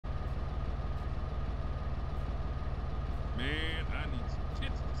I need some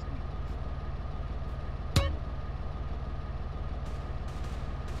tits to sleep.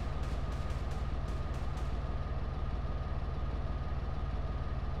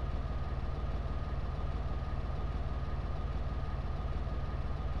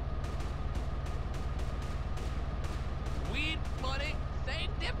 Weed, money,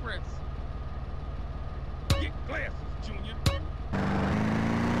 same difference. Get glasses, Junior.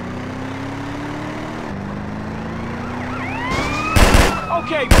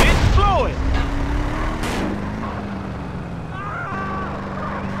 Okay, bitch, blow it!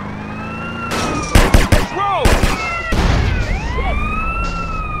 Let's roll!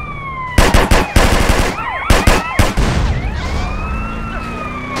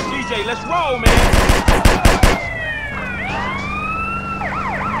 DJ, let's roll, man!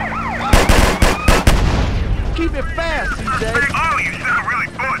 Keep it fast, CJ! Oh, you sound really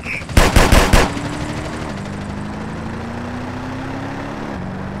butch!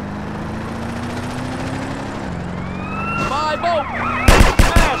 5-0!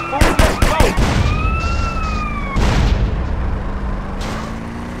 Smash, fool, let's go!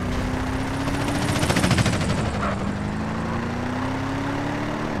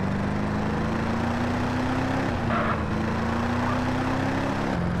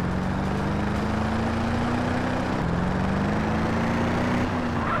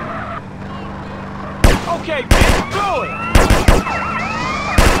 Okay, bitch, blow it!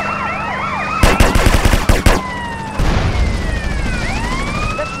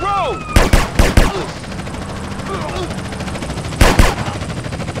 Let's roll!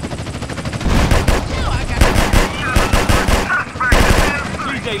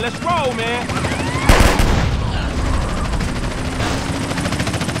 DJ, let's roll, man!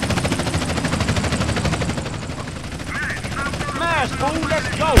 Smash, fool, let's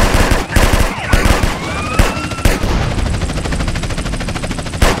go!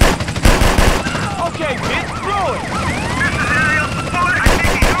 Okay, bitch, blow it!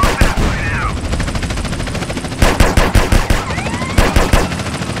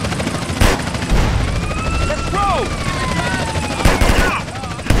 Let's roll!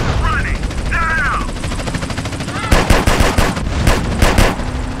 Running down!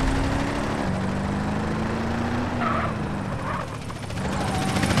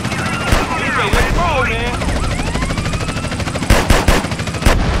 DJ, let's roll, man!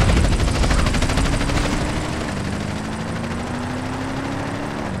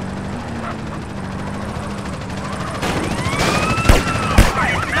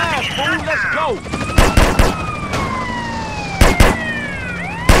 Smash, fool, let's go!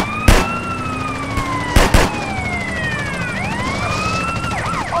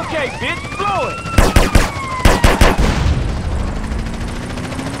 Okay, bitch, blow it!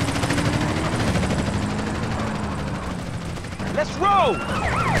 Let's roll!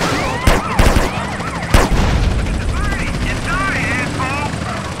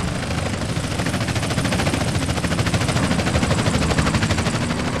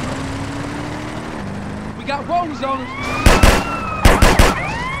 We got rolling zones.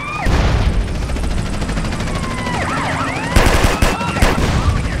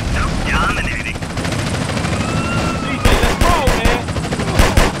 Dominating. DJ, let's roll, man!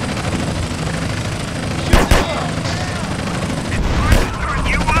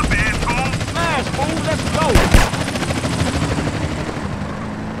 You up, asshole? Smash, fool, let's go!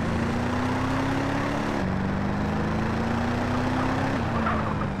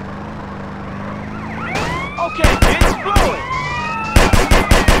 Okay, bitch, blow it!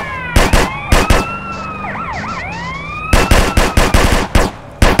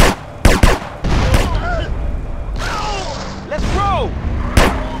 Let's roll!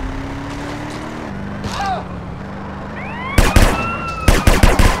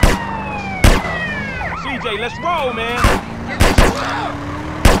 CJ, let's roll, man!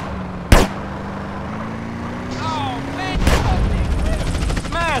 Oh, man.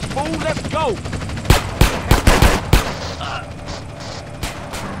 Smash, fool, let's go!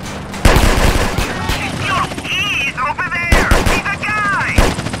 He's over there! He's a guy!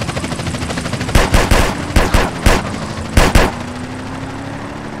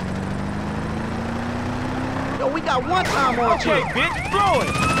 Yo, we got one time on okay, bitch, blow it!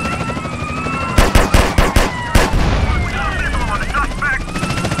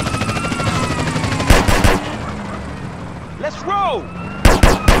 Let's roll!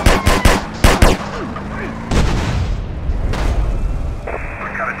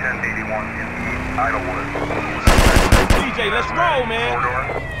 Got a 1081 in Idlewood. DJ, let's roll, man!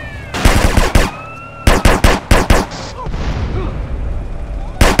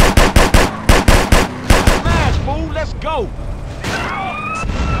 Smash, fool, let's go!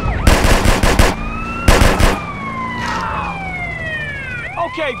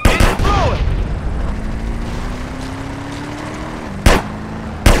 Okay, bitch, blow it.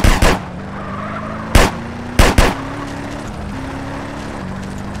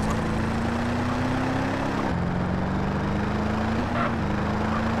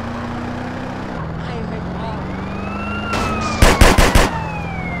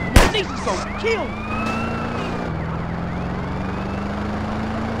 Kill me.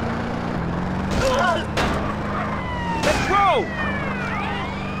 Let's go.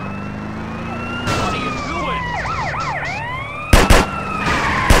 What are you doing?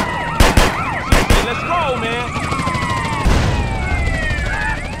 CJ, let's go, man.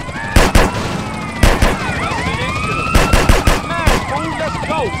 Man, fool, let's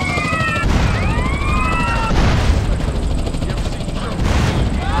go.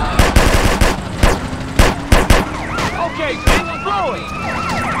 Okay, bitch, blow it!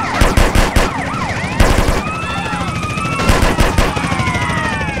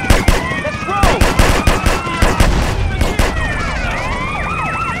 Let's roll!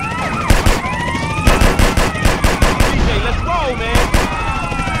 CJ, let's roll, man!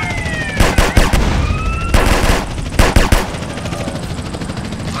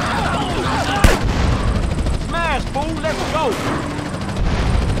 Smash, fool, let's go!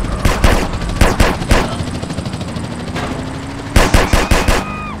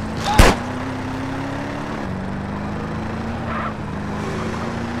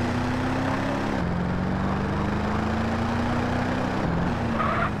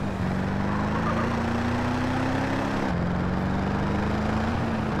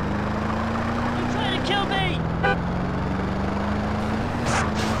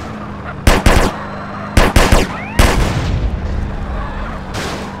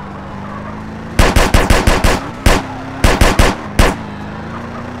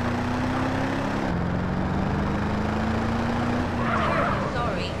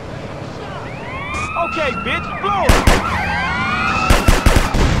 Okay, bitch, blow it!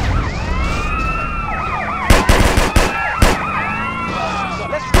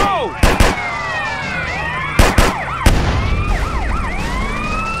 Let's go!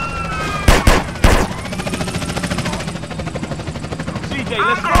 CJ,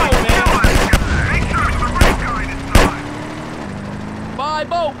 let's go, man! Make sure it's the right guy this time. Bye,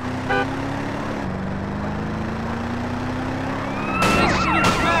 boat.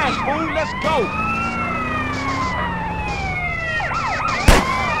 Smash, fool, let's go!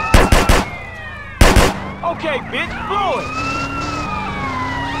 Okay, bitch, blow it!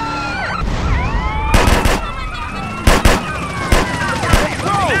 Let's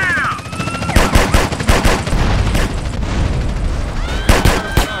go!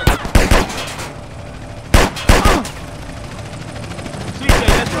 CJ,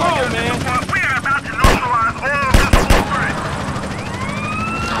 let's go, man! We are about to neutralize all visible threats.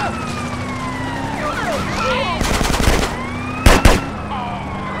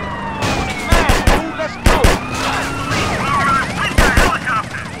 Smash, fool, let's go! Send your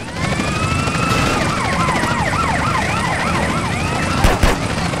helicopter.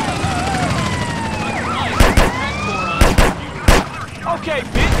 Okay,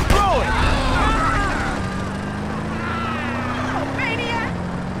 bitch, blow it!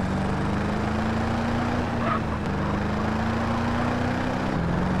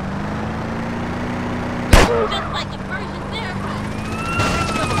 Just like a Persian therapist.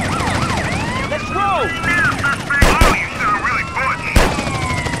 Let's roll! Yeah, suspect. Oh, you sound really butch.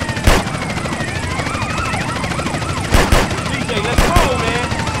 CJ, let's roll, man!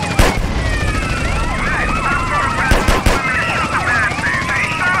 Hey, stop talking about those women and shoot the bad things. Hey,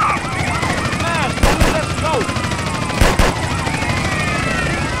 shut up. Smash, fool, let's go!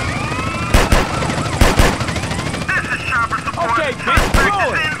 This is chopper support. Okay, bitch, Suspect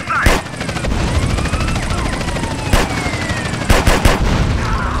blow is it! in sight.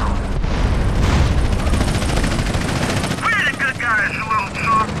 We're the good guys, you little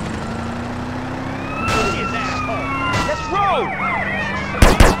chump. His asshole! Let's roll!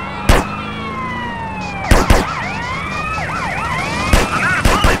 I'm not a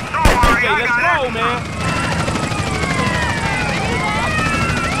bullet, don't worry. CJ, I let's got roll, it. man!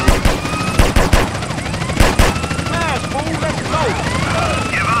 Smash, fool, let's go!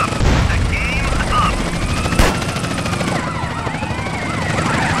 Give up. The game's up.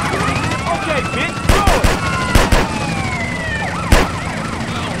 Okay, bitch, blow it!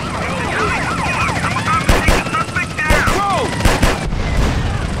 I'm about to take the suspect down. Roll!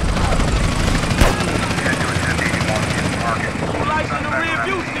 Two lights in the rear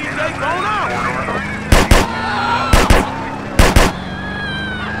view, CJ, going out!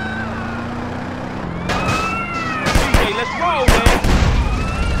 CJ, let's roll, man!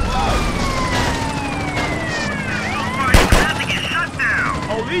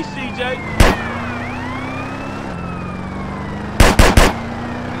 Peace, CJ.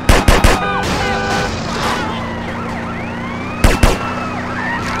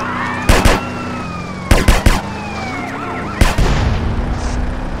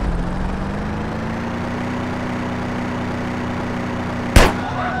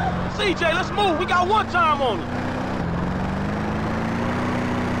 CJ, let's move. We got one time on it.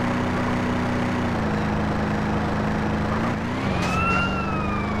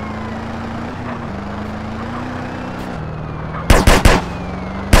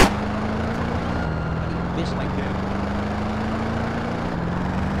 Bitch like that.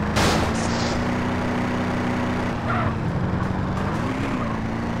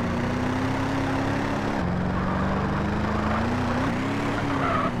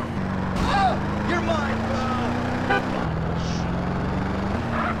 You're mine, bro.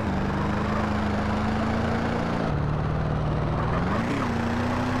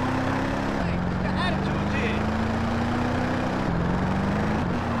 The attitude's in.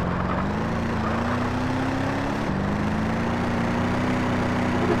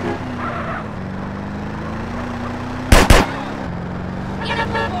 Get up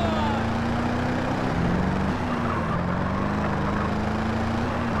aboard!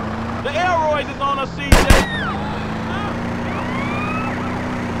 The aeroids is on us, CJ.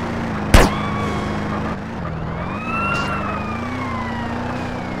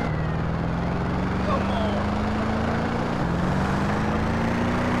 Come on.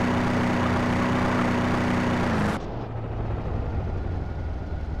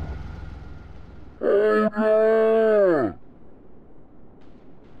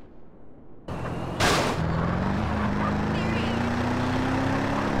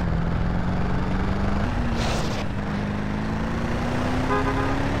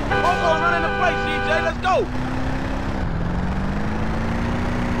 Broncos running the play, CJ. Let's go.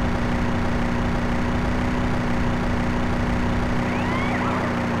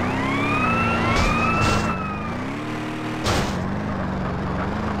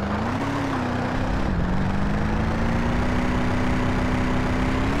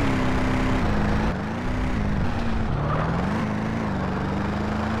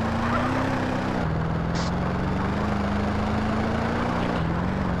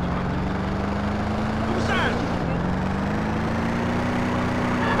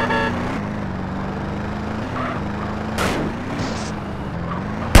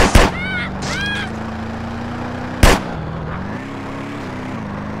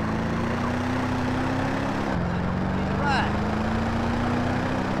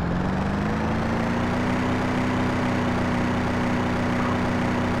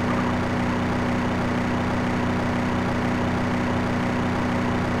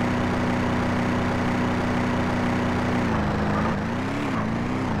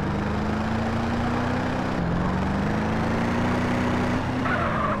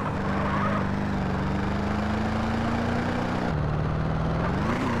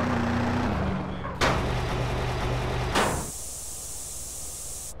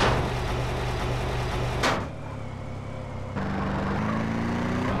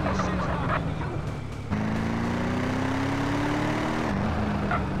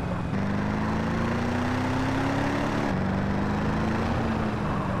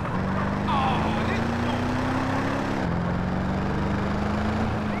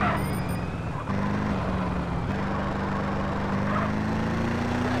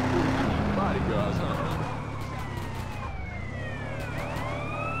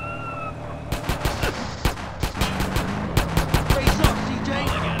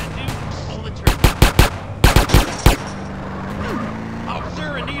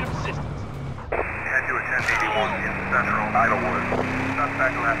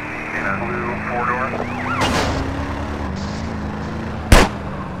 Suspect left in a blue four-door.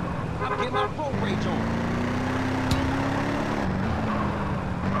 I'm getting my road rage on.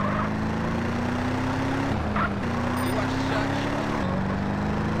 You watch the shot.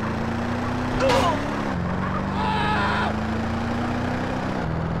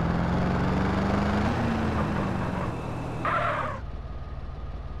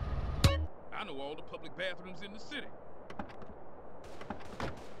 I know all the public bathrooms in the city.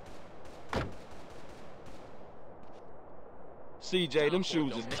 CJ, them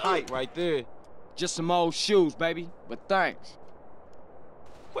shoes is tight right there. Just some old shoes, baby. But thanks.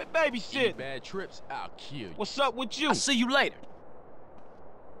 Quit babysitting. Bad trips, I'll kill you. What's up with you? I'll see you later.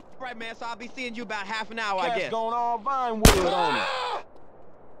 Right, man, so I'll be seeing you about half an hour, I Cat's guess. going all Vinewood on it.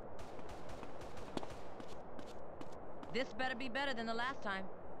 This better be better than the last time.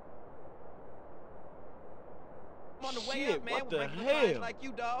 on the way shit, up, man. what with the regular clients hell? like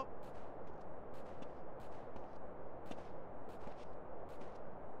you, dog.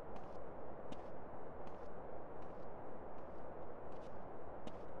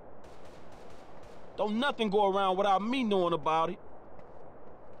 Don't nothing go around without me knowing about it.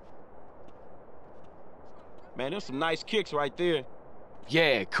 Man, there's some nice kicks right there.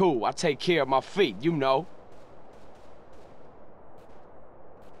 Yeah, cool. I take care of my feet, you know.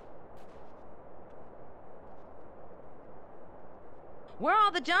 Where are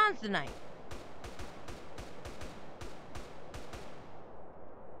all the Johns tonight?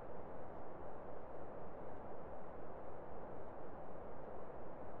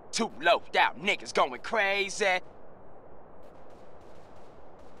 Two loped out niggas going crazy.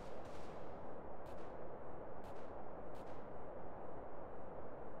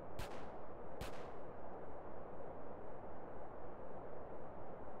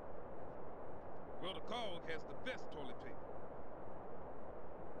 Well, the cog has the best toilet paper.